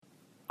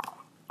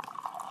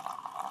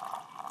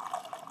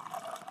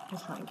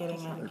Just not getting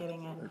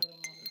it.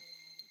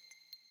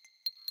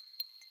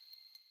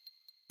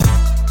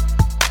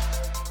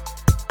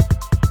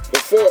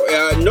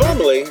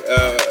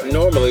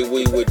 Normally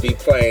we would be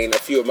playing a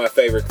few of my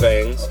favorite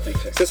things.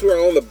 Since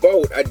we're on the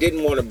boat, I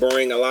didn't want to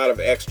bring a lot of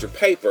extra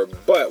paper,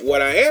 but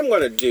what I am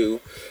going to do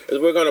is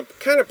we're going to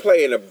kind of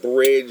play an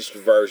abridged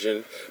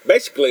version,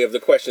 basically of the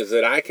questions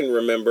that I can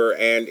remember,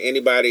 and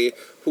anybody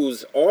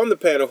who's on the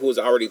panel who's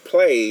already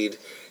played,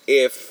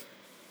 if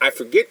I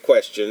forget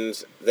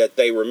questions that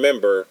they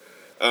remember,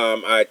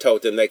 I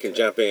told them they can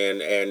jump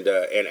in and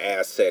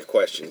ask said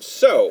questions.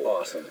 So,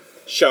 awesome.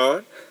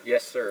 Sean?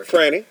 Yes, sir.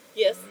 Franny?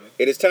 Yes.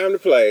 It is time to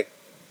play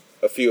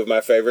a few of my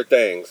favorite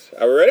things.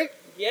 Are we ready?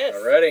 Yes.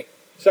 All ready?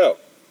 So,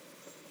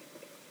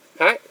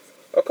 hot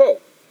or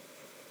cold?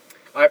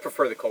 I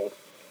prefer the cold.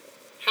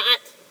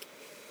 Hot.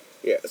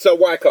 Yeah. So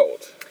why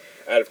cold?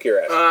 Out of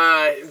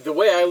curiosity. The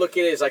way I look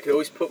at it is I could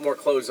always put more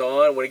clothes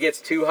on. When it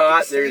gets too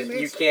hot,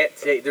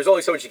 there's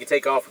only so much you can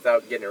take off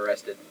without getting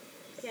arrested.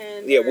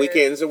 Yeah,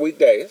 weekends and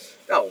weekdays.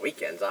 Oh,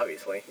 weekends,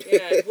 obviously.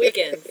 Yeah,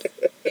 weekends.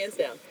 Hands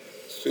down.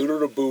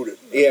 Suited or booted?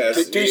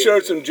 Yes.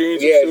 T-shirts and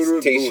jeans.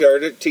 Yes,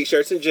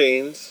 T-shirts and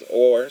jeans,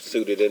 or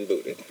suited and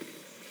booted.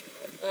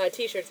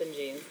 T-shirts and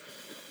jeans.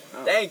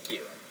 Oh. Thank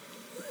you.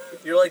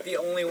 You're like the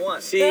only one.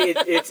 See,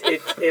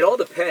 it all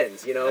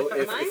depends. You know,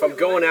 if I'm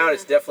going out,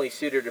 it's definitely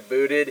suited or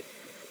booted.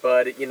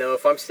 But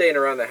if I'm staying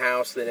around the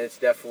house, then it's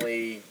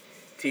definitely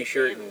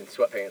T-shirt and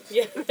sweatpants.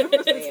 Yeah. But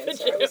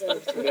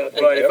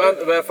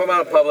if I'm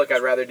out in public,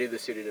 I'd rather do the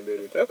suited and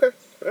booted. Okay,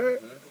 all right,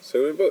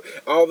 suited and booted.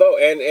 Although,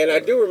 and I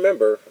do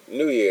remember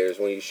New Year's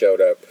when you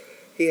showed up,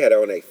 he had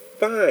on a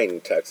fine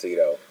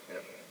tuxedo.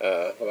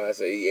 Well, I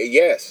say,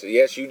 yes,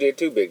 you did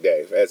too, Big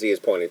Dave, as he is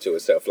pointing to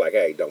himself, like,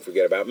 hey, don't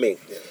forget about me.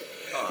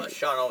 Yeah.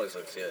 Sean always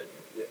looks good.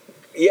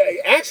 Yeah,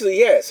 actually,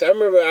 yes. I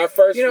remember our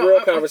first real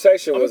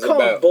conversation was I'm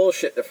calling about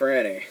bullshit to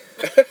Franny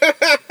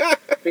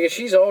because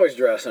she's always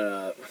dressing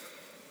up.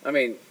 I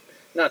mean,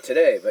 not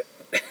today, but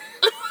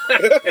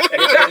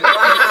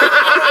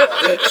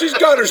she's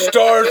got her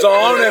stars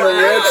on and a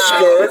red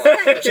skirt.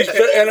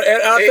 And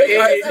I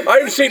think I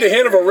even see the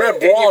hint of a red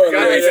bra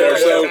underneath her.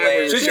 So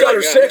she's got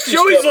her sexy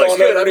stuff on. She always looks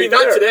good. I mean,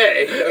 not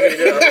today.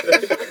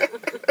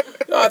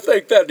 I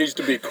think that needs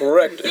to be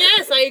corrected.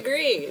 Yes, I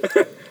agree.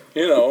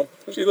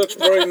 She looks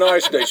very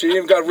nice today. She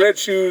even got red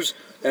shoes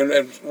and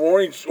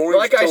orange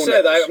like I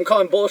said, toenails. I'm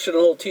calling bullshit on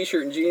the whole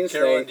T-shirt and jeans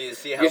Carolyn, thing. do you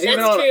see how That's true. I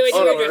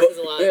do wear dresses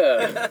a lot.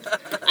 Yeah.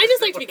 I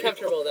just like to be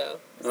comfortable, though.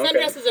 Okay.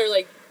 Sundresses are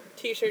like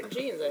T-shirt and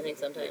jeans, I think,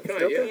 sometimes.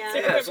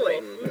 Yeah,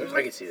 absolutely.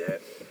 I can see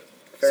that.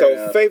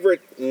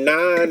 favorite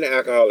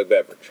non-alcoholic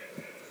beverage?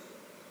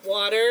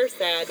 Water,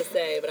 sad to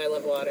say, but I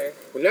love water.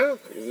 No,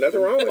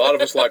 nothing wrong with it. A lot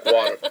of us like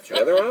water.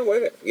 Nothing wrong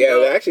with it. Yeah,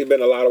 there's actually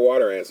been a lot of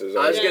water answers.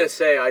 I was going to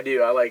say I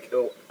do. I like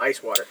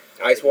ice water.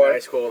 Ice water?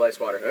 Ice cold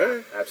ice water. All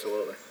right.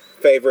 Absolutely.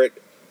 Favorite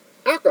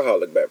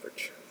alcoholic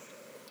beverage?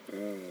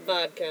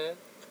 Vodka.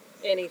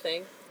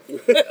 Anything.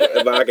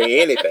 Vodka,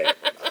 anything.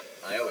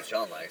 I know what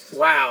Sean likes.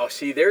 Wow,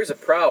 see, there's a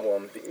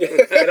problem.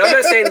 And I'm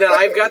not saying that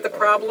I've got the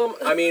problem.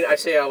 I mean, I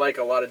say I like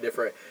a lot of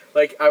different...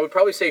 Like, I would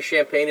probably say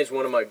champagne is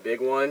one of my big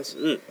ones.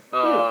 And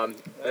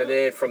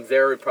then from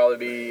there would probably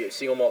be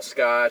single malt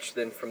scotch.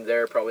 Then from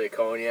there, probably a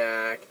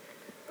cognac.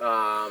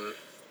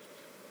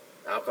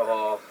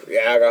 Alcohol.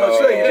 Yeah,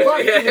 alcohol. You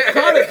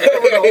kind of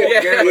covered the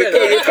whole gamut.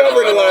 You're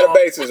covering a lot of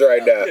bases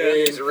right now.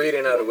 He's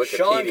reading out of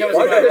Sean Wikipedia. comes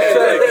Why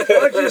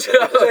don't you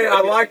say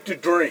I like to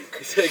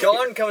drink?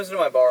 Sean comes to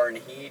my bar and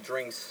he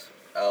drinks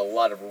a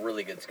lot of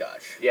really good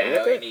scotch.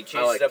 Yeah. And he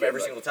changes it up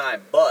every single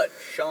time. But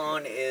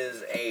Sean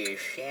is a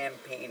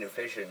champagne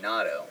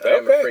aficionado.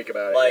 I'm a freak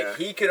about it. Like,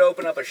 he could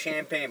open up a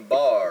champagne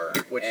bar.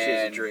 Which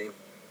is a dream.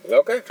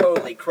 Okay.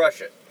 Totally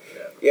crush it.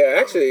 Yeah,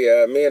 actually,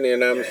 me and the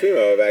anonymous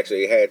female have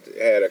actually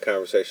had a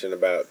conversation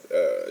about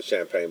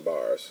champagne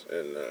bars,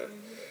 and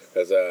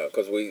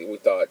because we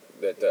thought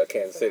that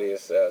Kansas City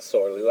is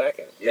sorely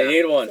lacking. They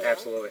need one.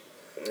 Absolutely.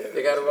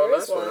 They got a real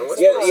nice one. But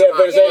they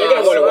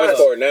got one at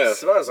Westport now.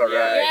 Smells alright.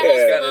 Yeah,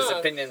 he's got his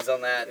opinions on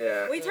that.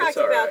 Yeah. We talked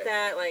about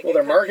that. Like, Well,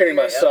 their marketing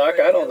must suck.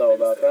 I don't know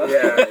about that.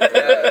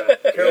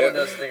 Yeah. Carolyn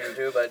knows a thing or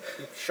two, but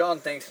Sean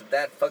thinks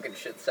that fucking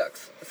shit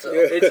sucks. So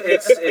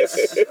It's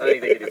I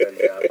think they can do a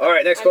better job. All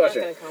right, next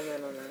question. I'm not going to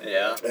comment on that.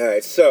 yeah. All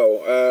right,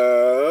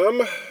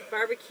 so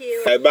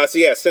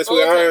Barbecue. since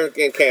we are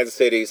in Kansas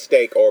City,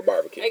 steak or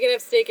barbecue? I can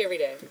have steak every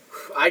day.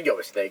 I'd go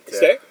with steak, too.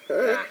 Steak. All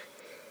right.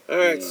 All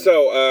right.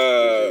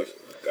 So,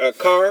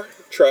 car,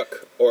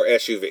 truck, or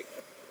SUV?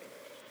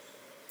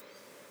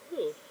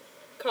 Ooh.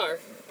 Car.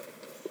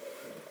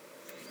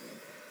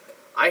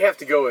 I have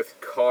to go with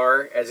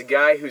car. As a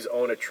guy who's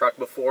owned a truck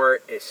before,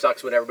 it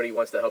sucks when everybody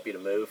wants to help you to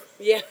move.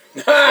 Yeah.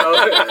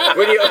 So,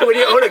 when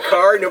you own a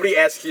car, nobody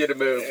asks you to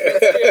move.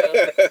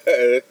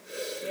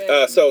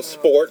 So,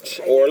 sport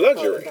or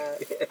luxury?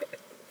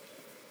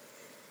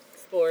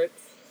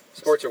 Sports.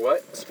 Sports or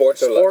what?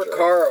 Sports or luxury? Sport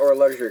car or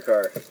luxury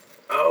car?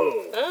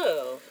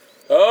 Oh.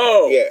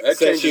 Oh, Yeah, that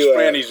since changes you,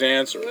 Franny's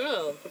answer.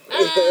 Oh.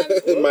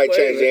 It might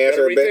change the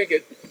answer a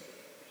bit.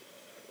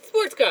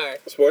 Sports car.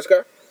 Sports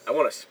car? I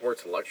want a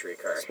sports luxury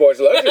car. Sports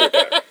luxury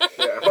car.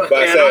 Yeah. But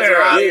I say,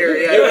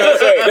 Yeah. I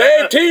say,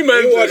 Dave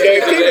Tiemans You want is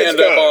Dave going to Tiemans' end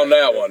up car. on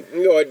that one.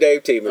 you know what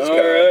Dave Tiemans' All car.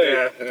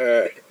 right. All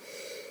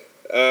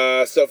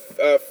right. So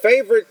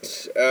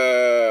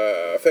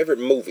favorite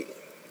movie.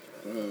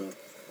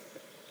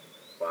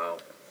 Wow.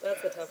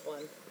 That's a tough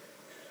one.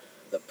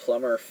 The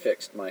plumber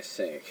fixed my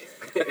sink.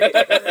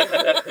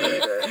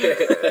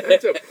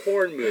 It's a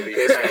porn movie.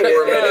 It's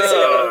 4 minutes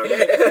long.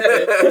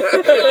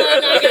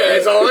 That's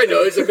That's all I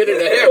know. It's a minute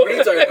and a half. What are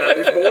you talking about?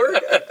 There's more? a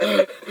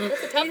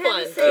tough You have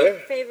one. the same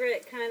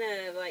favorite kind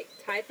of like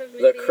type of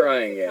movie? The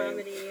Crying like a Game.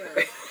 comedy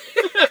or...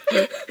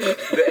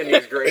 The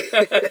ending's great.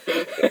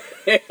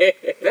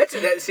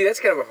 That's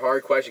kind of a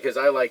hard question because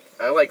I like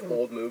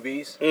old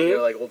movies, you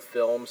know, like old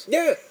films.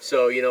 Yeah.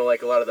 So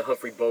like a lot of the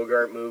Humphrey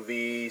Bogart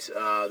movies,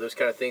 those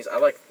kind of things. I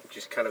like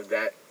just kind of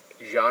that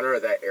genre,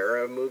 that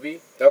era of movie.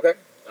 Okay.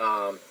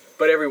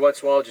 But every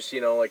once in a while, just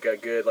like a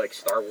good like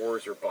Star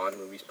Wars or Bond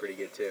movie's pretty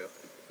good too.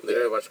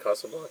 Literally watched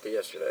Casablanca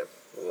yesterday.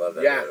 Love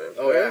that Yeah. movie.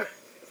 Oh yeah.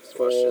 Just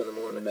watched it in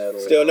the morning. Metal.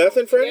 Still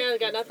nothing, Fred? Yeah, I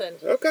got nothing.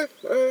 Okay.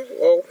 All right.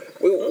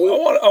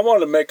 Well, I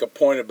want to make a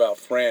point about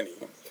Franny.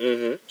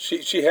 Mm-hmm.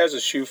 She has a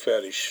shoe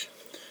fetish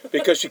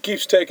because she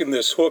keeps taking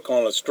this hook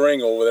on a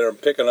string over there and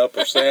picking up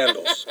her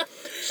sandals.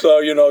 So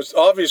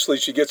obviously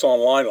she gets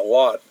online a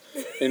lot.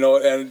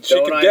 And she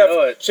Don't I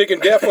know it? she can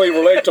definitely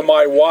relate to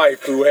my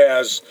wife who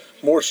has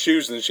more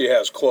shoes than she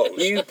has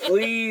clothes. You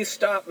please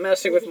stop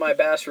messing with my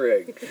bass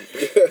rig.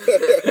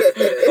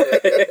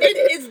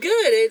 It's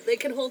good. It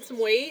can hold some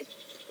weight.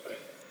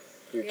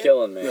 You're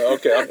killing me.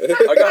 Okay,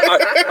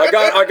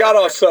 I got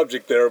off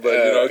subject there,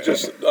 but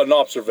just an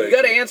observation. You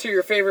got to answer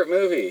your favorite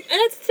movie. And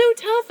it's so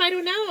tough. I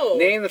don't know.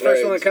 Name the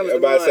first one that comes to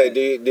about mind. to say,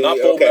 do you, Not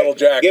Full Metal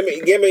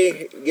Jacket. Give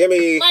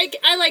me. Like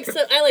I like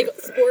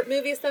sport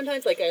movies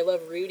sometimes. Like I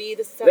love Rudy.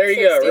 This sounds There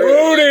you so go, stupid.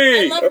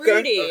 Rudy! I love Okay.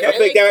 Rudy. Okay. I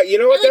think that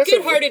I like that's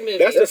good-hearted movies.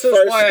 That's This the is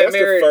first. why I That's the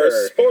married first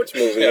her. sports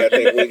movie I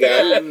think we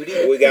got on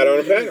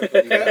the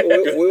panel.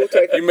 Okay. We'll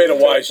take it. You made a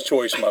wise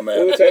choice, my man.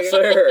 We'll take Yes,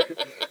 it.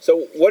 sir.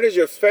 So, what is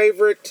your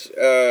favorite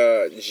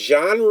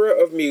genre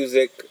of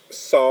music,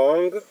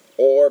 song,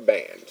 or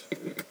band?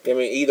 I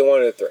mean, either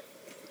one of the three.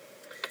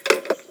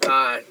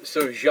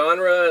 So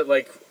genre,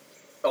 like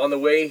on the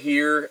way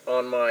here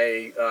on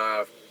my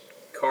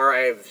car, I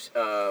have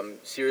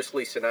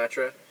Seriously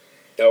Sinatra.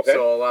 Okay.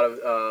 So a lot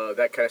of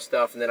that kind of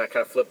stuff, and then I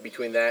kind of flip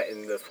between that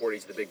and the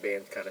 40s, the big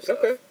band kind of stuff.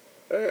 Okay.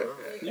 All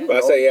right. But I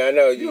say, yeah, I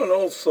know You're an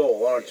old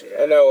soul, aren't you?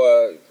 I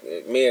know.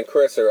 Me and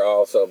Chris are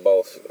also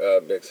both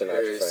big Sinatra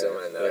Very fans.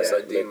 similar. I saw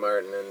Dean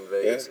Martin in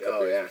Vegas a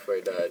couple years before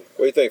he died. What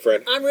do you think,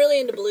 Fred? I'm really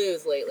into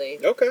blues lately.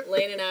 Okay.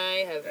 Lane and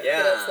I have put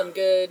Yeah. up some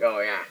good. Oh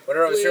yeah.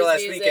 Whenever I was here Blues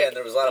last music. weekend,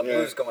 there was a lot of Yeah.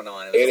 blues going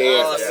on. It It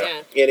was is.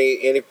 awesome. Yeah.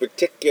 Any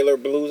particular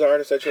blues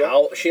artist that you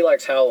like? She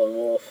likes Howlin'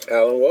 Wolf.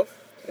 Alan Wolf.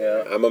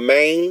 Yeah. I'm a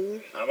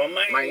Maine. I'm a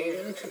man.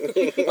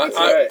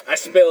 I- Right. I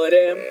spill it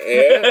in.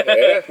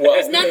 Yeah. Well,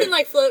 There's nothing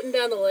like floating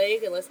down the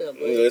lake and listening to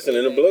blues.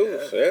 Listening to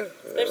blues. Yeah.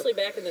 Especially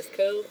back in this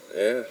cove.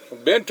 Yeah.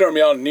 Ben turned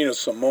me on to Nina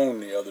Simone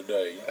the other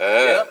day.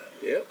 Ah.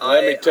 Yep.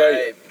 Let me tell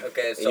you.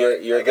 Okay, so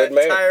You're a I got good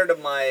man. tired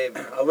of my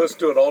I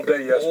listened to it all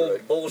day yesterday.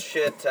 old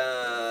bullshit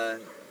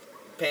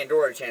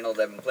Pandora channel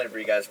that I've been playing for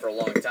you guys for a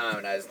long time,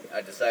 and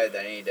I decided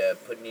that I need to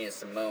put Nina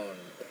Simone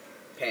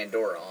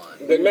Pandora on.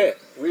 Good man.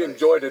 We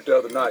enjoyed it the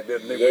other night,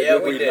 didn't we? Yeah,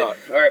 Did we did. not?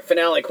 All right,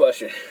 finale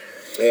question.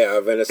 Yeah,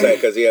 I'm gonna say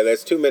because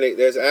there's too many.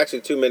 There's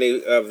actually too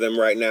many of them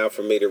right now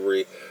for me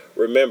to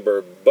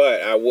remember.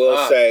 But I will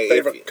say,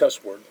 favorite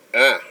cuss word.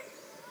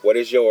 what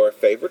is your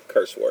favorite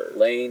curse word?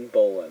 Lane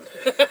Boland.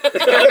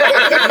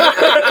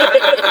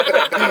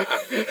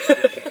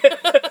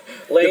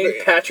 Lane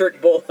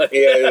Patrick Boland.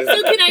 Yeah.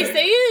 So can I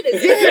say it?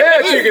 Is it?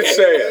 Yes, you can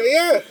say it.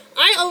 Yeah.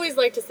 I always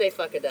like to say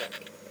fuck a duck.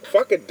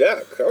 Fuck a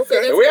duck. So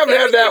Okay. that's We my haven't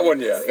had favorite that one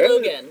yet.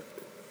 Slogan.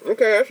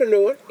 Okay, that's a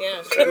new one.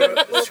 Yeah.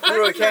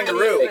 Screw a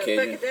kangaroo. Hey,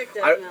 Cajun.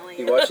 Definitely.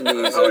 You watching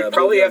these? I would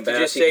probably have to Blue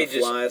just Gum say Bass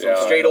just flies Yeah,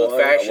 on straight top of old the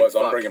water? fashioned I'm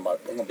fuck. bringing my.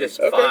 I'm Just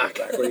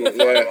bringing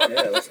fuck.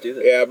 Yeah, let's do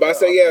that. Yeah, but I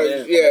say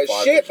yeah,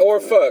 shit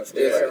or fuck.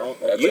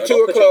 You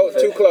two are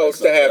too close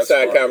to have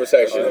side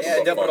conversations.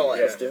 Yeah, dump it all in.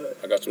 Let's do it.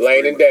 I got some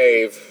Lane and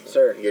Dave,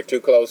 Sir. you're too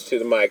close to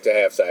the mic to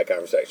have side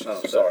conversations.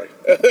 Oh, Sorry.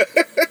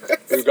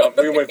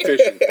 we went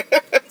fishing.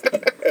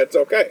 That's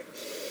okay.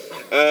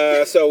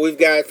 So we've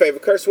got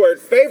favorite curse word,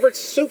 favorite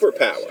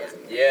superpower.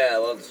 Yeah, I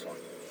love this one.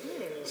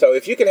 So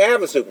if you could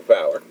have a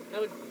superpower,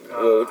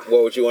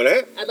 what would you want to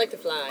have? I'd like to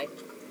fly.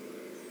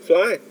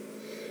 Flying.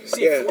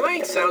 See, Yeah.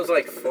 flying sounds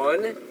like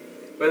fun,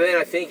 but then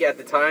I think at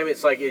the time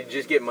it's like it'd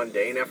just get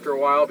mundane after a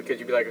while because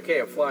you'd be like, okay,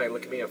 I'm flying.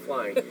 Look at me, I'm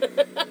flying.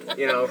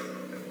 You know.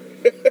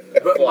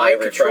 But Fly mind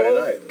every Friday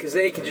control, night. because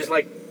they can just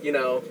like Yeah.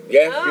 Oh,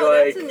 You're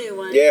that's like- a new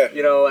one. Yeah.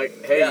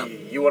 like, hey, Yeah.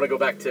 you want to go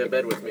back to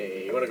bed with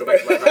me? You want to go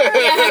back to my house?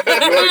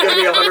 You want to give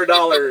me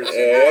 $100? Yeah.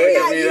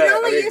 Yeah, me you that.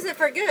 only I mean- use it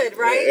for good,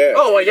 right? Yeah.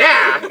 Oh, well,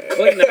 yeah.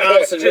 Clean the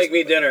house and make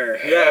me dinner.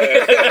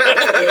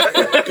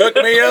 Yeah. Cook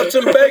me up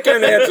some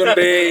bacon and some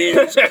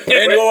beans,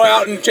 and go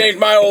out and change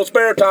my old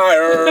spare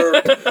tire.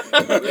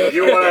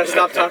 You want to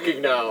stop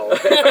talking now.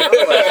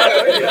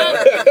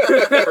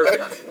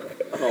 Perfect.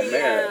 Oh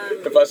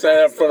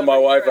to my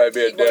wife, I'd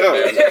be a dead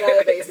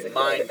man.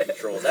 Mind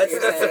control. That's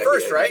the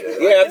first, right?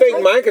 Yeah, I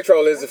think mind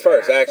control is the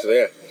first, actually.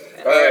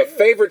 Yeah.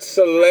 Favorite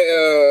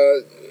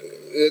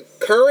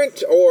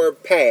current or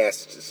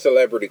past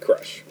celebrity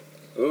crush?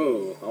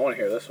 Ooh, I want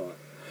to hear this one.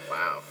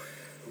 Wow.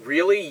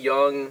 Really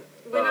young.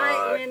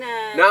 When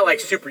not like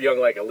super young,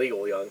 like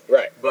illegal young.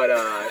 Right. But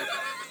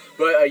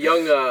a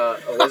young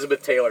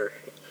Elizabeth Taylor.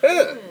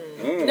 Yeah.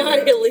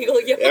 Not illegal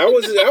young. That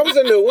was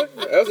a new one.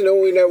 That was a new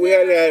one. We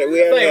hadn't I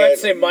thought you might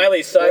say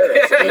Miley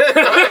Cyrus.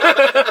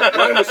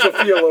 Mine was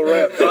Sophia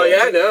Loren. Oh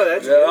yeah, no,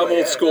 that's I'm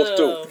old school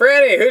too.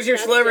 Franny, who's your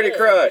celebrity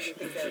crush?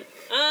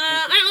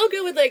 I'll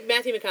go with like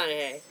Matthew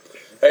McConaughey.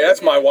 Hey,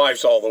 that's my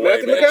wife's all the way,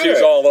 Matthew man. McConaughey.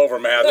 She's all over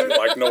Matthew,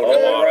 like no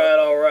tomorrow.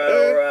 All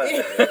right.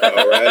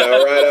 All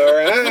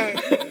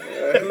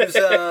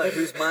right.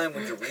 Whose mind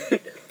would you read?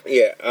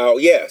 Yeah. Oh,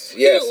 yes.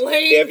 Lane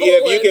If you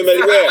can,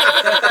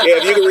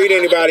 if you can read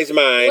anybody's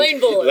mind, Lane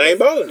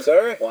Bullins.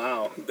 All right.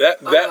 Wow.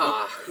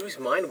 Whose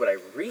mind would I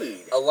read?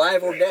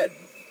 Alive or dead?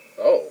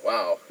 Oh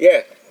wow.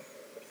 Yeah.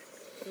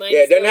 Mine's Yeah.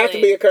 It doesn't have to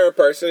Lane. be a current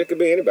person. It could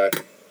be anybody.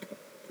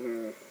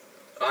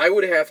 I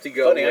would have to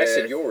go. Funny, with, I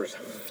said yours.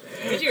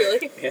 Did you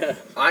really? Yeah.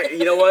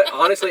 You know what?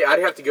 Honestly, I'd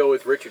have to go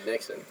with Richard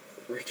Nixon.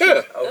 Yeah.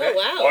 Okay. Oh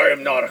wow. I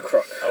am not a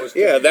crook.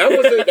 Yeah. That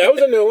was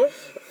a new one.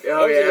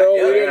 Oh That was a new one.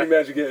 Can you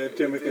imagine getting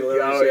Timothy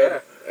Leary Oh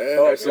said? yeah.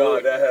 Oh,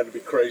 God, that had to be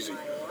crazy.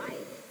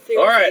 Seriously?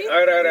 All right.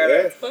 Yeah.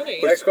 That's funny.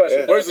 Next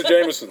question. Where's the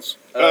Jamesons?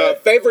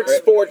 Favorite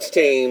sports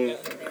team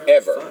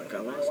ever.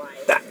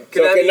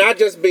 So it cannot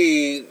just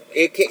be.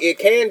 It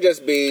can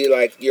just be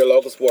like your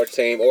local sports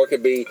team, or it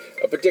could be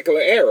a particular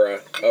era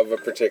of a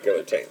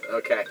particular team.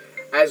 Okay.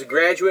 As a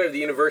graduate of the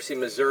University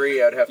of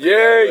Missouri, I'd have to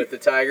Yay! go with the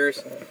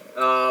Tigers.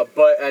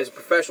 But as a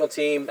professional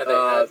team, Have they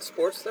had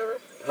sports there?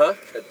 huh?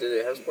 Do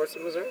they have sports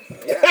in Missouri?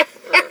 Yeah.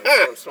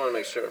 I just want to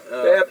make sure.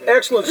 They have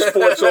excellent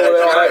sports over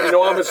there. You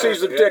know, I'm a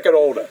season ticket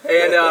holder.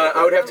 And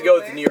I would have to go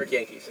with the New York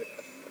Yankees.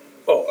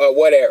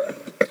 What era?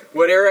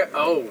 What era?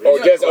 Oh,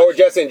 Or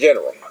just in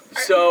general.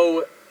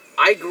 So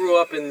I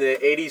grew up in the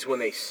 '80s when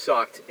they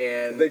sucked,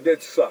 and They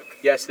did suck.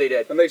 yes, they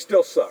did. And they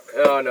still suck.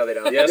 Oh no, they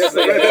don't. Yes,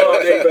 they Red do.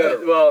 Sox are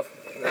better. Well,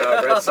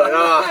 no, Red Sox.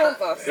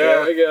 Ah,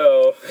 There we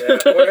go. yeah.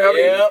 Wonder how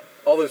many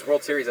all those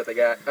World Series that they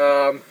got.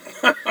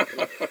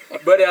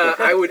 But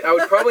I would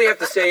probably have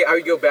to say I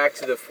would go back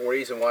to the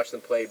 '40s and watch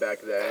them play back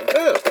then.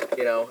 Oh.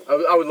 You know,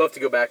 I would love to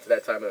go back to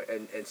that time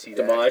and see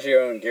that.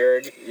 DiMaggio and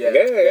Gehrig.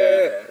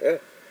 Yeah.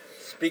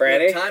 Speaking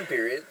Franny? of time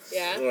periods.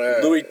 Yeah.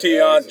 Louis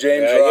Tiant,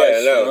 James Yeah, Rice.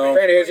 I know. You know.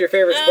 Franny, who's your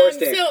favorite sports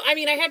team? So I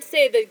mean, I have to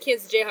say the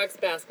Kansas Jayhawks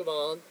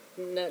basketball.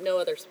 No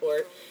other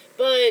sport,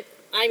 but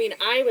I mean,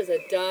 I was a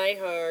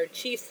diehard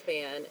Chiefs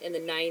fan in the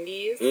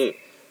 '90s.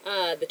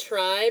 The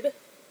Tribe,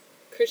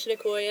 Christian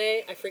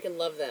Okoye, I freaking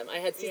love them. I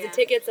had season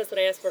tickets. That's what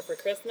I asked for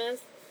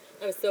Christmas.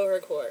 I was so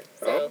hardcore.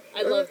 So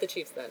I love the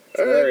Chiefs then. That's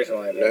another reason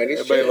why I do. 90s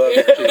Everybody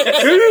Chiefs. loves the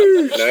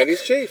Chiefs.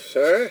 90s Chiefs.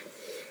 All right.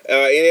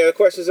 Any other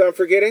questions I'm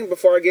forgetting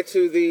before I get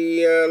to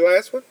the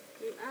last one?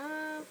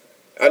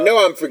 I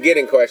know I'm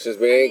forgetting questions,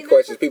 but any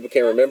questions people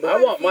can't remember? I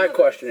want my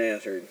question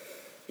answered.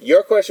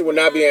 Your question will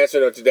not be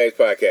answered on today's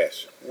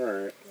podcast. All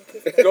right.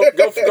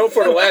 Go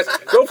for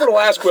the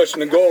last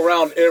question and go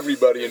around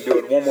everybody and do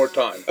it one more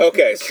time.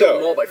 Okay, Kill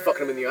them so all by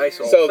fucking them in the ice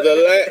hole. so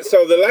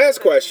the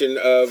last question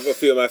of a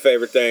few of my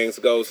favorite things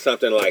goes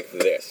something like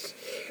this.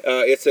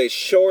 It's a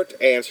short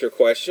answer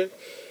question,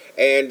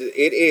 and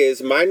it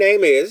is: my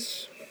name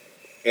is,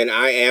 and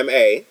I am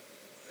a.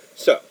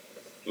 So,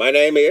 my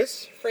name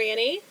is,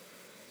 Franny,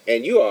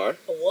 and you are.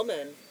 a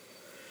woman.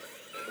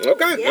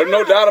 Okay. There's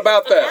no doubt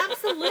about that.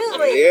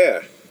 Absolutely.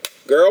 Yeah.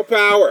 Girl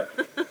power.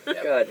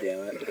 God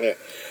damn it.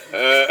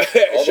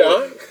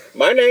 Sean,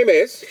 my name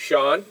is,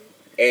 Sean,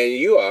 and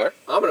you are.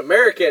 I'm an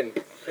American.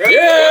 Yay!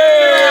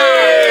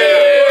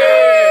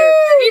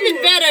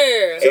 Even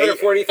better.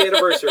 240th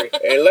anniversary.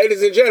 And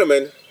ladies and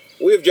gentlemen,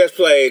 we have just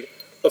played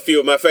a few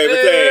of my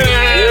favorite things.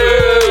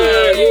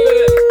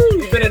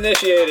 You've been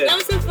initiated. That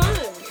was so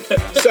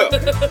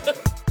fun. So,